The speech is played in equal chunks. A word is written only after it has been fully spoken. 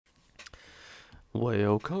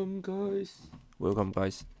Welcome guys.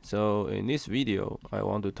 So in this video, I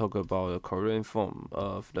want to talk about the covariant form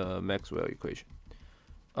of the Maxwell equation.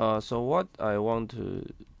 So what I want to,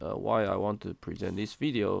 why I want to present this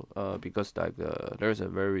video, because there's a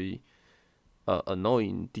very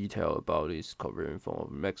annoying detail about this covariant form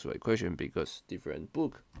of Maxwell equation because different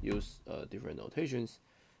book use different notations,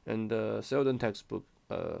 and seldom textbook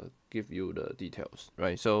give you the details,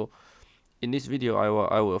 right? So in this video,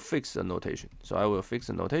 I will fix the notation. So I will fix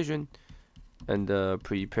the notation and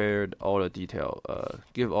prepared all the detail,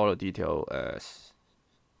 give all the detail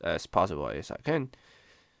as possible as I can,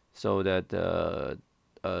 so that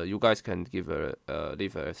you guys can give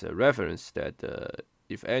leave as a reference that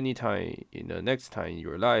if any time in the next time in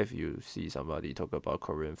your life you see somebody talk about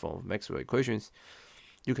covariant form of Maxwell equations,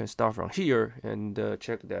 you can start from here and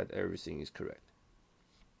check that everything is correct.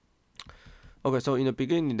 Okay, so in the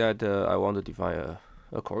beginning that I want to define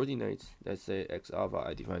a coordinate. Let's say x alpha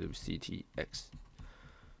I define to be ctx,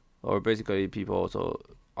 or basically people also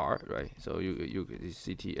are, right? So you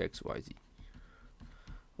ctx yz.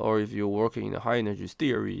 Or if you're working in a high energy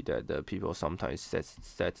theory, that people sometimes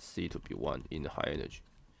set c to be 1 in high energy.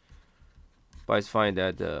 But it's fine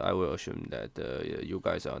that I will assume that you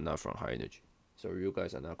guys are not from high energy, so you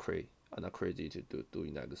guys are not crazy to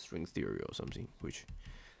doing like a string theory or something, which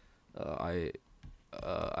I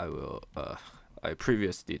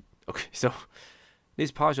previously did. Okay, so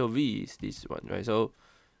this partial v is this one, right? So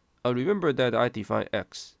remember that I define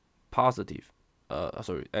x positive,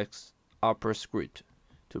 x upper script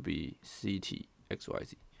to be ct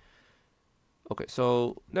xyz. Okay,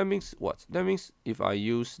 so that means what? That means if I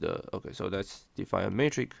use the, okay, so let's define a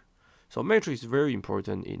matrix. So matrix is very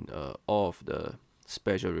important in all of the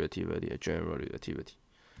special relativity and general relativity.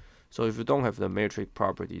 So if you don't have the matrix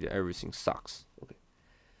property, then everything sucks. Okay.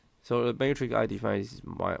 So the matrix I define is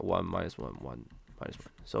 1 minus 1, 1 minus 1.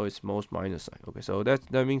 So it's most minus sign. Okay. So that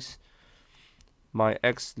means my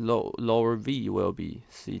x lower v will be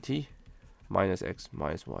ct minus x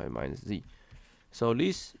minus y minus z. So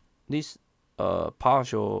this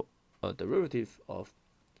partial derivative of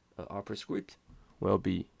upper script will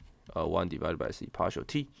be 1 divided by c partial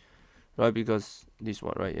t, right? Because this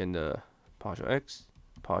one, right, and the partial x,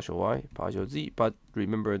 partial y, partial z, but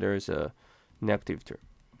remember there is a negative term.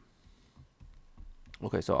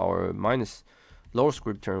 Okay, so our minus lower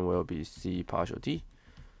script term will be c partial t,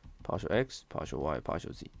 partial x, partial y,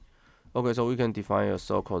 partial z. Okay, so we can define a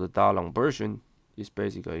so-called Dalong version. It's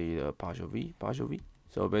basically the partial v, partial v.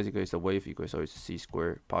 So basically it's a wave equation, so it's c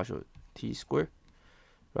squared partial t squared,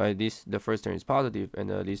 right? The first term is positive,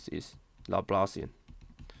 and this is Laplacian.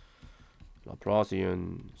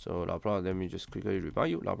 So Laplace, let me just quickly remind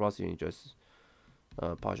you, Laplacian is just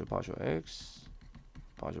partial x,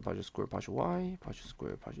 partial square, partial y, partial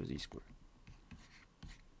square, partial z square.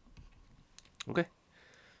 Okay,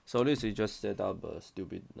 so this is just set up a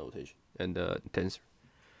stupid notation and tensor.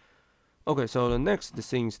 Okay, so the next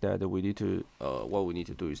things that we need to what we need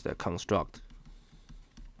to do is that construct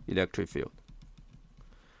electric field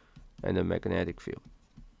and the magnetic field,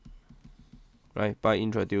 right? By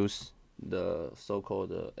introduce the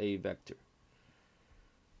so-called A vector.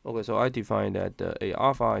 Okay, so I define that A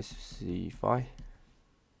alpha is C phi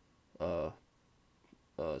A,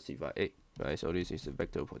 right? So this is the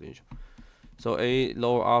vector potential. So A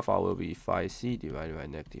lower alpha will be phi C divided by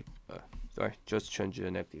negative. Sorry, just change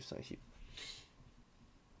the negative sign here.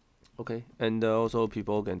 Okay, and also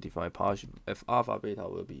people can define partial F alpha beta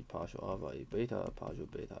will be partial alpha A beta, partial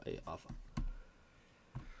beta A alpha.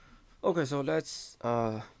 Okay, so let's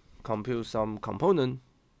compute some component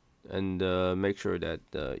and make sure that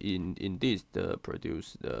in this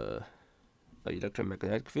produce the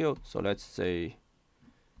electromagnetic field. So let's say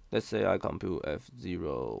I compute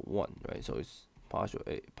F01, right? So it's partial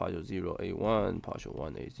 0 A1, partial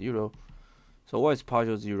 1 A0. So what is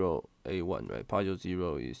partial 0 A1, right? Partial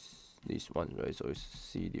 0 is this one, right? So it's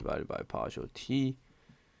C divided by partial T.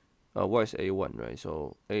 What is A1, right?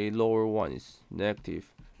 So A lower one is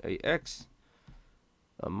negative AX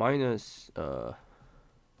minus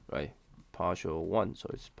right, partial 1, so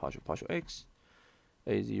it's partial x.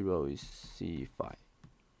 A0 is C phi.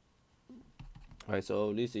 Right,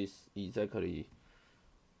 so this is exactly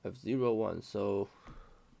F01, so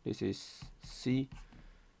this is C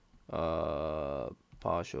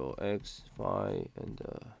partial x phi and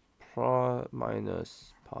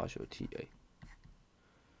minus partial TA.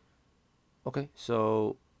 Okay,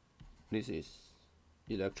 so this is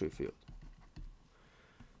electric field.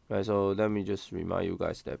 Right, so let me just remind you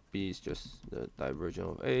guys that B is just the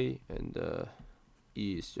divergence of A, and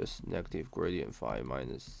E is just negative gradient phi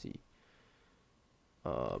minus C.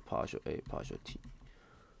 partial a partial t.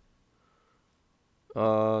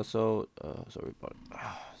 Sorry about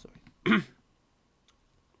sorry.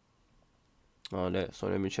 So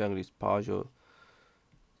let me check this partial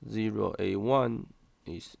 0 a1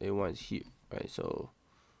 is here, right? So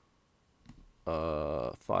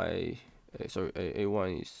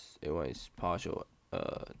a1 is partial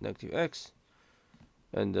negative x,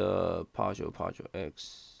 and partial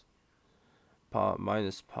x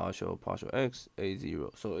minus partial x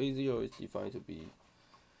a0. So a0 is defined to be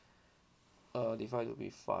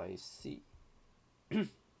phi c.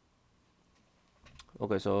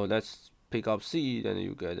 Okay, so let's pick up c, then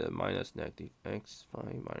you get a minus negative x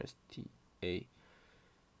phi minus t a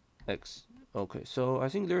x. Okay, so I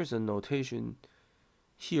think there's a notation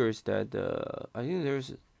here is that I think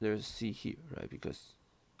there's c here, right? Because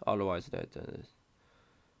otherwise that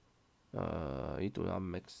it do not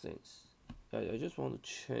make sense. I just want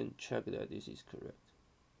to check that this is correct.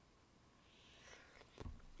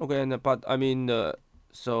 Okay, and but I mean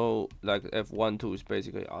so like f12 is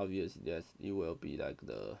basically obvious that it will be like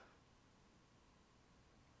the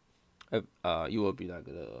it will be like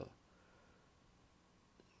the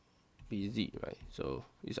BZ, right? So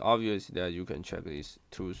it's obvious that you can check this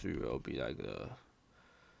 2, 3 will be like the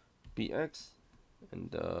BX,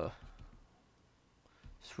 and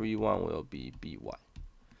 3, 1 will be BY.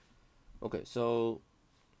 Okay, so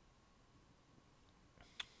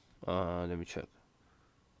let me check.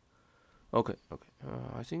 Okay.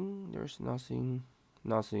 I think there's nothing.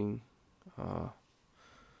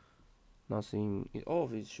 All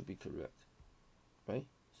of it should be correct, right?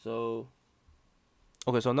 So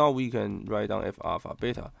okay, so now we can write down f alpha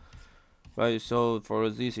beta, right? So for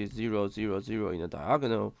this is 0, 0, 0 in the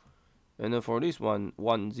diagonal, and then for this one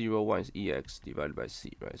 1, 0, 1 is ex divided by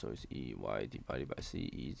c, right? So it's ey divided by c,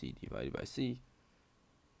 ez divided by c,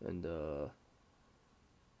 and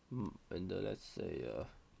let's say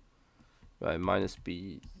right, minus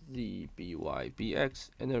bz by bx,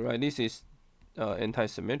 and then right, this is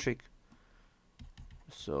anti-symmetric,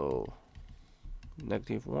 so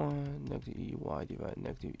negative 1 negative ey divided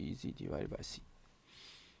negative ez divided by c.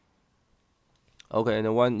 Okay, and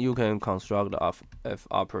then one you can construct the f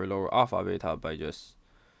upper lower alpha beta by just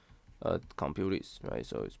compute this, right?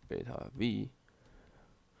 So it's beta v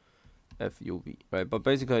f u v, right? But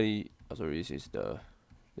basically, sorry, this is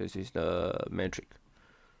the metric,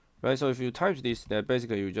 right? So if you type this, then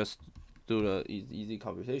basically you just do the easy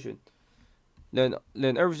computation. Then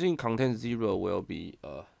everything contains 0 will be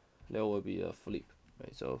there will be a flip,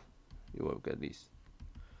 right? So you will get this.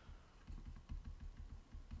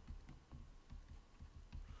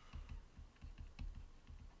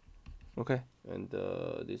 Okay, and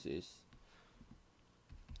this is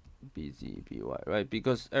bz by, right?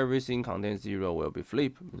 Because everything contains 0 will be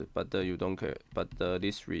flip, but you don't care. But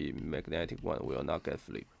this 3 magnetic one will not get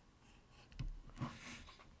flip.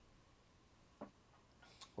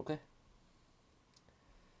 Okay.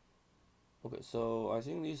 Okay, so I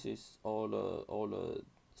think this is all the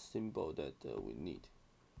symbol that we need.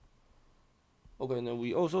 Okay, and then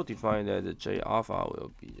we also define that the j alpha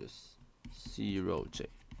will be just 0j,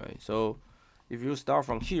 right? So if you start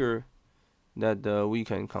from here, that we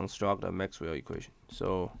can construct a Maxwell equation.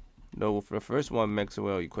 So the first one,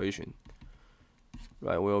 Maxwell equation,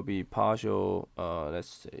 right, will be partial. Let's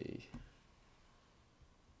say,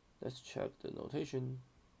 let's check the notation.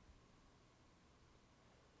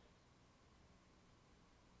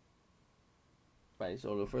 Right,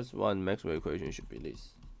 so the first one, Maxwell equation, should be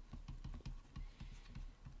this.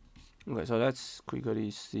 Okay, so let's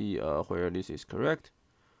quickly see where this is correct.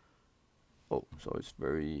 Oh, so it's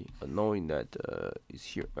very annoying that it's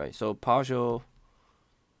here, right? So partial,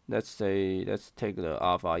 let's say, let's take the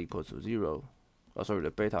alpha equals to 0. Oh, sorry,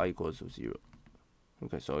 the beta equals to 0.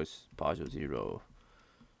 Okay, so it's partial 0,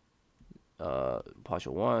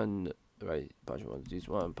 partial 1, right? Partial 1 is this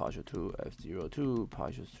one, partial 2 f02,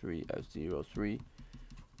 partial 3 f03,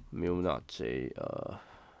 mu naught j.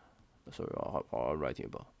 Sorry, I'm writing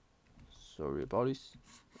about. Sorry about this.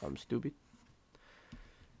 I'm stupid.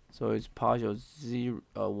 So it's partial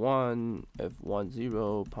 1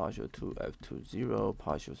 f10, partial 2 f20,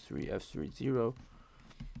 partial 3 f30.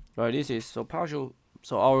 Right, this is so partial.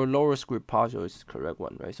 So our lower script partial is the correct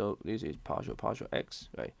one, right? So this is partial x,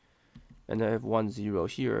 right? And then f10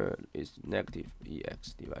 here is negative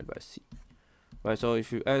ex divided by c, right? So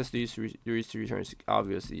if you add these three terms,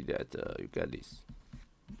 obviously that you get this.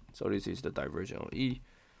 So this is the divergence of E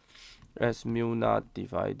as mu naught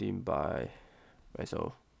divided by, right?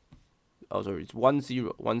 So also it's 1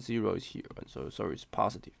 0 is here, right? So it's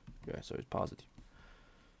positive, yeah. So it's positive,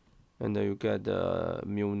 and then you get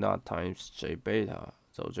mu naught times j beta.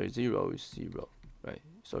 So j0 is 0, right?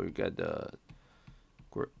 So you get the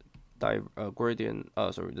gradient.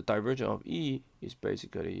 Sorry, the divergence of E is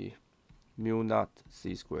basically mu naught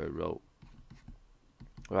c squared rho,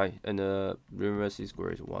 right? And remember c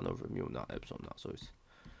squared is 1 over mu naught epsilon naught, so it's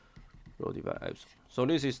rho divided epsilon. So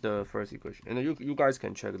this is the first equation, and you guys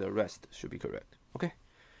can check the rest should be correct. Okay.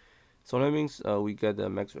 So that means we get the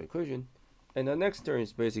Maxwell equation, and the next term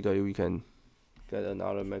is basically we can get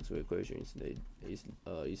another Maxwell equation.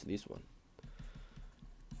 Is this one?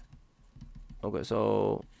 Okay,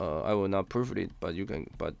 so I will not prove it, but you can,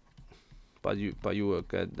 but you will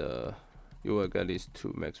get these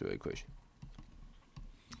two Maxwell equation.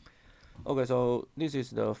 Okay, so this is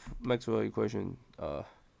the Maxwell equation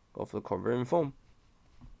of the covariant form.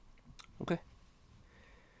 Okay.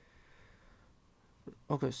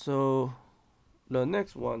 Okay, so the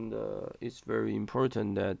next one is very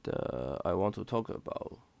important that I want to talk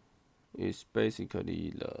about is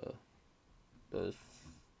basically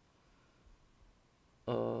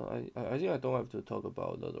I think I don't have to talk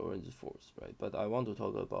about the Lorentz force, right? But I want to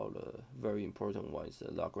talk about the very important one is the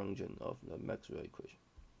Lagrangian of the Maxwell equation.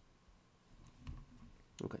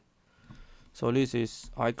 Okay, so this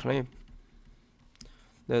is I claim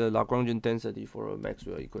that the Lagrangian density for a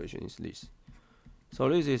Maxwell equation is this. So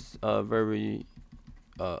this is a very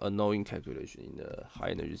annoying calculation in the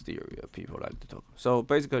high energy theory people like to talk. So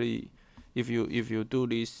basically, if you do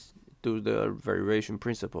the variation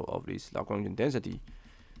principle of this Lagrangian density,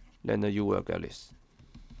 then you will get this.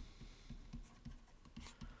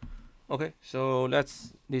 Okay, so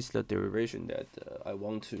this is the derivation that I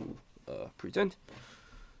want to present.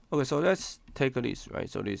 Okay, so let's take this, right?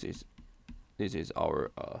 So this is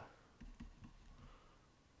our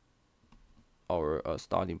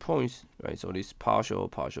starting points, right? So this partial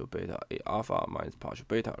beta a alpha minus partial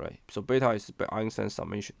beta, right? So beta is Einstein's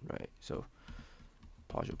summation, right? So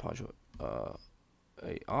partial a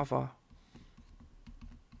alpha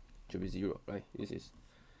should be 0, right? This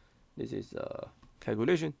is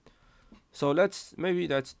calculation. So let's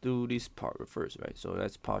do this part first, right? So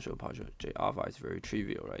that's partial j alpha is very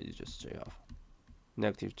trivial, right? It's just j alpha,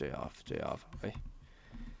 negative j alpha, right?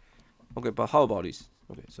 Okay, but how about this?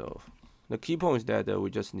 Okay, so the key point is that we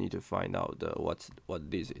just need to find out what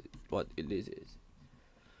this is.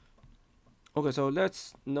 Okay, so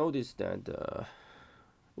let's notice that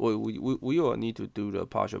we will need to do the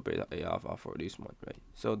partial beta a alpha for this one, right?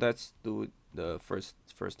 So let's do the first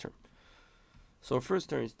term. So first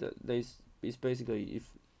term is this is basically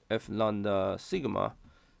if f lambda sigma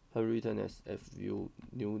are written as f mu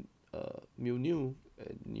nu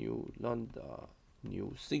and nu lambda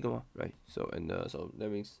nu sigma, right? So so that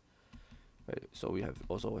means, right, so we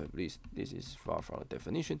also have this. This is far from the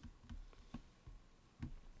definition,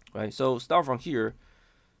 right? So start from here,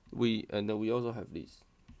 we also have this.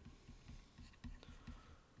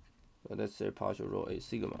 Let's say partial rho a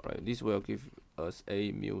sigma, right? This will give us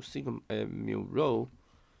a mu sigma, a mu rho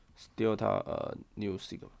delta nu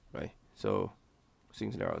sigma, right? So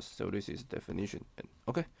things there are, so this is definition. And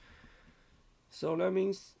okay, so that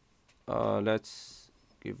means let's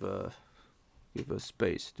give a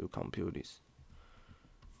space to compute this.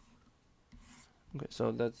 Okay,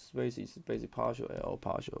 so that space is basic partial L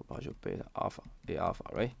partial beta alpha a alpha,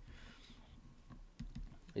 right?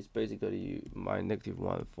 It's basically my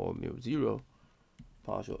 -1 for mu 0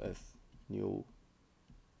 partial f mu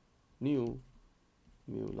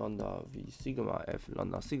lambda v sigma f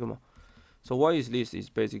lambda sigma. So what is this? Is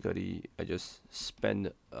basically I just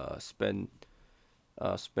spend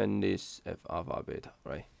this f alpha beta,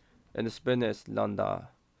 right? And spend as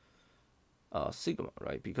lambda sigma,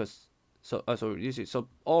 right? Because so this is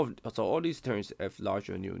all these terms f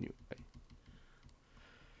larger nu, right?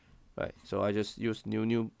 Right, so I just use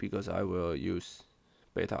nu because I will use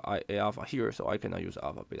beta a alpha here, so I cannot use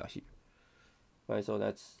alpha beta here. Right, so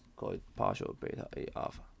let's call it partial beta a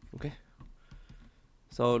alpha. Okay.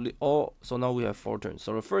 So so now we have 4 terms.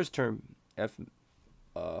 So the first term f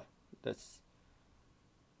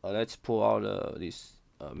let's pull out this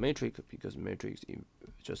matrix because matrix is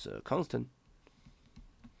just a constant.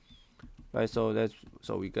 Right, so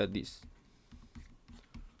we get this.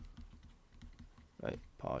 Right,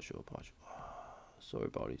 partial. Sorry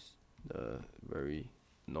about this. Very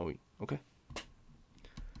annoying. Okay.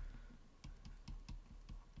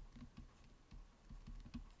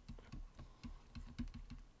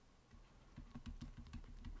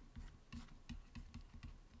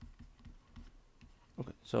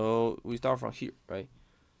 Okay, so we start from here, right?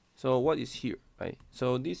 So what is here, right?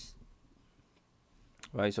 So this,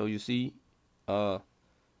 right? So you see,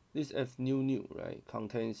 this f nu, right,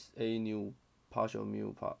 contains a nu partial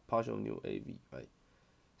mu partial nu av, right?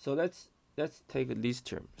 So let's take this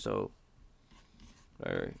term. So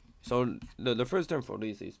alright, so the first term for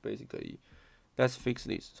this is basically, let's fix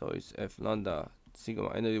this. So it's f lambda sigma,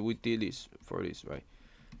 and then we did this for this, right?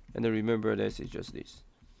 And then remember this is just this,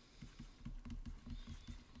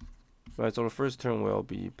 right? So the first term will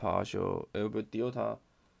be partial, it will be delta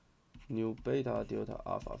nu beta delta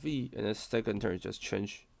alpha v, and the second term is just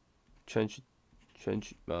change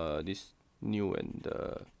this nu and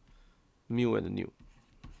mu and nu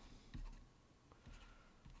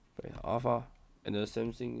beta alpha, and the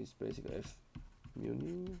same thing is basically f mu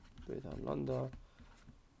nu beta lambda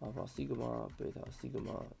alpha sigma beta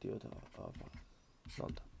sigma delta alpha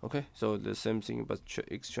lambda. Okay, so the same thing, but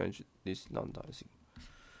exchange this lambda sigma.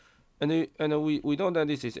 And we know that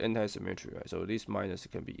this is anti-symmetry, right? So this minus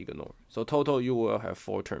can be ignored. So total you will have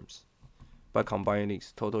 4 terms. By combining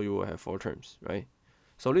these, total you will have 4 terms, right?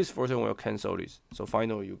 So this 4 term will cancel this. So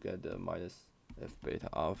finally you get the minus f beta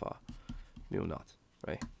alpha mu naught,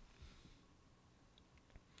 right?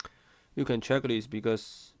 You can check this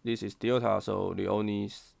because this is delta, so the only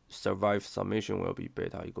survived summation will be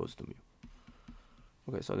beta equals to mu.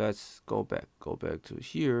 Okay, so let's go back to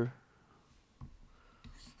here.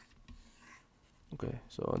 Okay,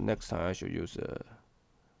 so next time I should use a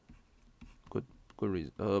good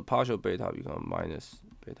reason. Partial beta become minus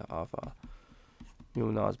beta alpha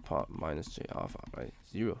mu naught minus j alpha, right?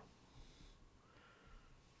 0.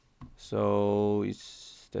 So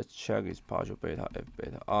let's check is partial beta f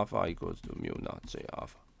beta alpha equals to mu naught j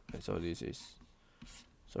alpha. Okay, so this is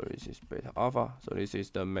beta alpha. So this is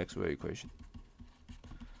the Maxwell equation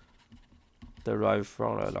derived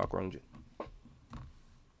from the Lagrangian.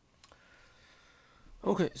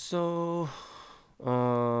 Okay, so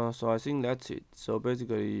I think that's it. So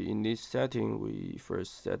basically, in this setting, we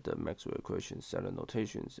first set the Maxwell equation, set the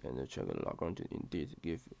notations, and check the Lagrangian indeed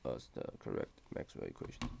give us the correct Maxwell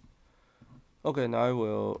equation. Okay, now I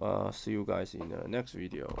will see you guys in the next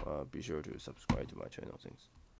video. Be sure to subscribe to my channel. Thanks.